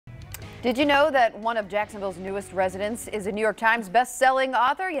Did you know that one of Jacksonville's newest residents is a New York Times best-selling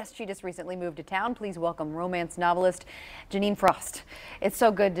author? Yes, she just recently moved to town. Please welcome romance novelist Jeaniene Frost. It's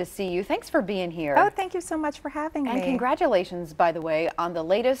so good to see you. Thanks for being here. Oh, thank you so much for having me. And congratulations, by the way, on the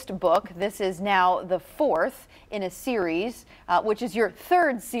latest book. This is now the fourth in a series, which is your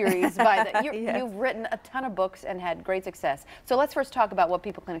third series. Yes. You've written a ton of books and had great success. So let's first talk about what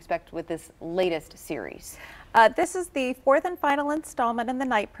people can expect with this latest series. This is the fourth and final installment in the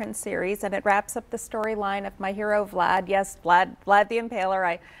Night Prince series, and it wraps up the storyline of my hero Vlad. Yes, Vlad the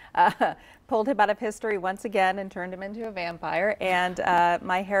Impaler. I pulled him out of history once again and turned him into a vampire. And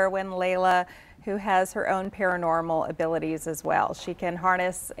my heroine Layla, who has her own paranormal abilities as well. She can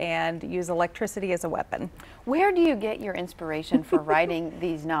harness and use electricity as a weapon. Where do you get your inspiration for writing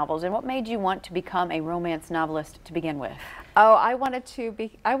these novels, and what made you want to become a romance novelist to begin with? Oh, I wanted to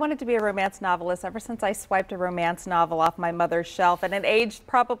be a romance novelist ever since I swiped a romance novel off my mother's shelf, and it aged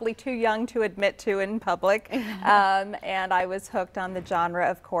probably too young to admit to in public. And I was hooked on the genre,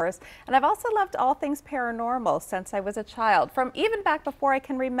 of course. And I've also loved all things paranormal since I was a child. From even back before I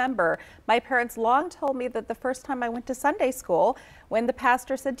can remember, my parents long told me that the first time I went to Sunday school, when the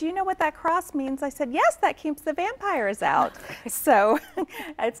pastor said, "Do you know what that cross means?" I said, "Yes, that keeps the vampires out." So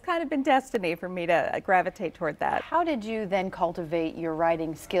it's kind of been destiny for me to gravitate toward that. How did you then cultivate your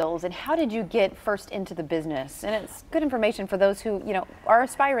writing skills, and how did you get first into the business? And it's good information for those who, are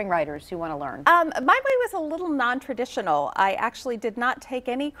aspiring writers who want to learn. My way was a little non-traditional. I actually did not take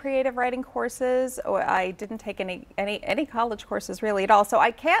any creative writing courses, or I didn't take any college courses really at all. So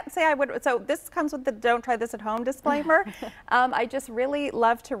I can't say I would. So this comes with the "don't try this at home" disclaimer. I just really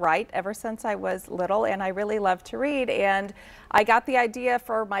love to write ever since I was little, and I really love to read. And I got the idea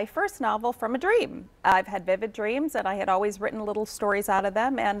for my first novel from a dream. I've had vivid dreams, and I had always written little stories out of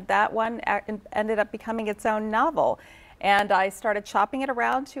them, and that one ended up becoming its own novel. And I started shopping it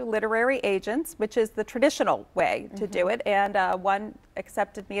around to literary agents, which is the traditional way to do it. And one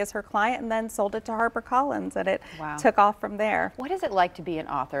accepted me as her client and then sold it to HarperCollins, and it took off from there. What is it like to be an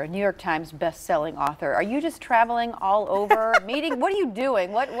author, a New York Times best-selling author? Are you just traveling all over, meeting? What are you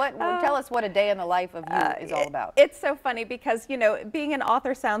doing? Tell us what a day in the life of you is all about. It's so funny because, being an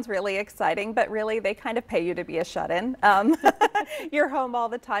author sounds really exciting, but really they kind of pay you to be a shut-in. You're home all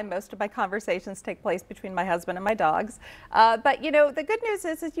the time. Most of my conversations take place between my husband and my dogs. But the good news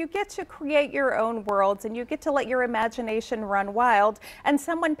is you get to create your own worlds, and you get to let your imagination run wild, and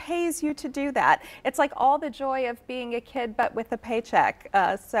someone pays you to do that. It's like all the joy of being a kid, but with a paycheck.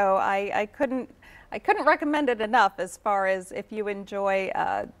 So I couldn't recommend it enough as far as if you enjoy,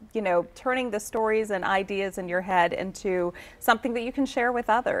 turning the stories and ideas in your head into something that you can share with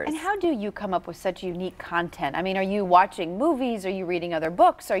others. And how do you come up with such unique content? I mean, are you watching movies? Are you reading other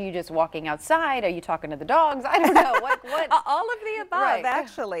books? Are you just walking outside? Are you talking to the dogs? I don't know. What? All of the above,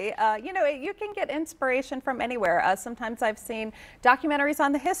 actually. You can get inspiration from anywhere. Sometimes I've seen documentaries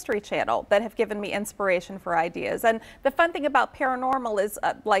on the History Channel that have given me inspiration for ideas. And the fun thing about paranormal is,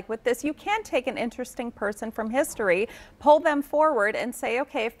 like with this, you can take an interesting person from history, pull them forward, and say,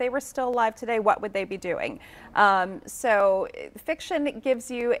 okay, if they were still alive today, what would they be doing? So fiction gives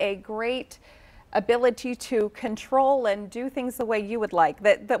you a great ability to control and do things the way you would like,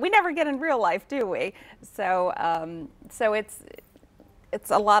 that we never get in real life, do we? So it's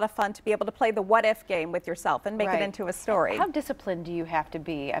a lot of fun to be able to play the what-if game with yourself and make it into a story. How disciplined do you have to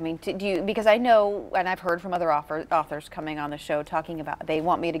be? I mean, because I know, and I've heard from other authors coming on the show talking about they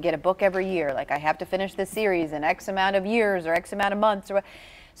want me to get a book every year, like I have to finish this series in X amount of years or X amount of months.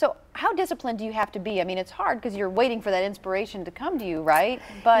 So how disciplined do you have to be? I mean, it's hard because you're waiting for that inspiration to come to you, right?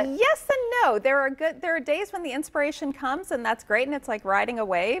 But yes and no. There are days when the inspiration comes, and that's great, and it's like riding a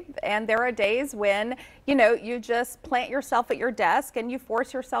wave. And there are days when, you just plant yourself at your desk and you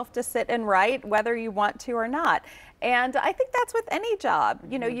force yourself to sit and write whether you want to or not. And I think that's with any job.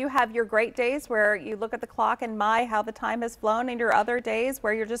 You have your great days where you look at the clock and my, how the time has flown, and your other days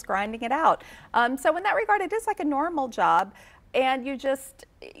where you're just grinding it out. So in that regard, it is like a normal job. And you just,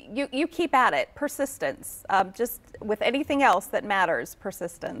 you keep at it, persistence, just with anything else that matters,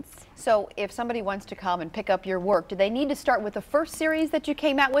 persistence. So if somebody wants to come and pick up your work, do they need to start with the first series that you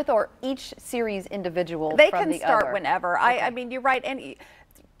came out with, or each series individual They can start whenever. Okay. I mean, you write any.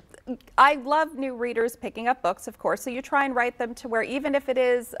 I love new readers picking up books, of course, so you try and write them to where, even if it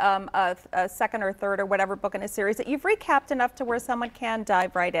is a second or third or whatever book in a series, that you've recapped enough to where someone can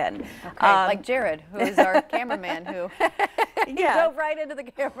dive right in. Okay, like Jared, who is our cameraman, who he dove right into the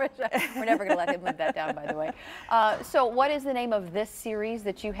camera. We're never going to let him live that down, by the way. So what is the name of this series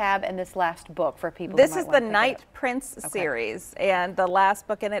that you have and this last book for people This is the Night Prince series, and the last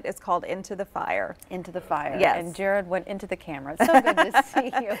book in it is called Into the Fire. Into the Fire. Yes. And Jared went into the camera. It's so good to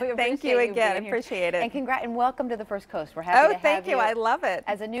see you. Thank you again. Appreciate it. And welcome to the First Coast. We're happy to have you. Thank you. I love it.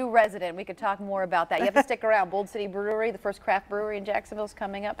 As a new resident, we could talk more about that. You have to stick around. Bold City Brewery, the first craft brewery in Jacksonville, is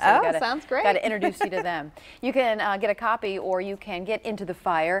coming up. So sounds great. Got to introduce you to them. You can get a copy, or you can get Into the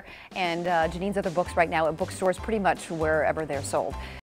Fire and Jeaniene's other books right now at bookstores pretty much wherever they're sold.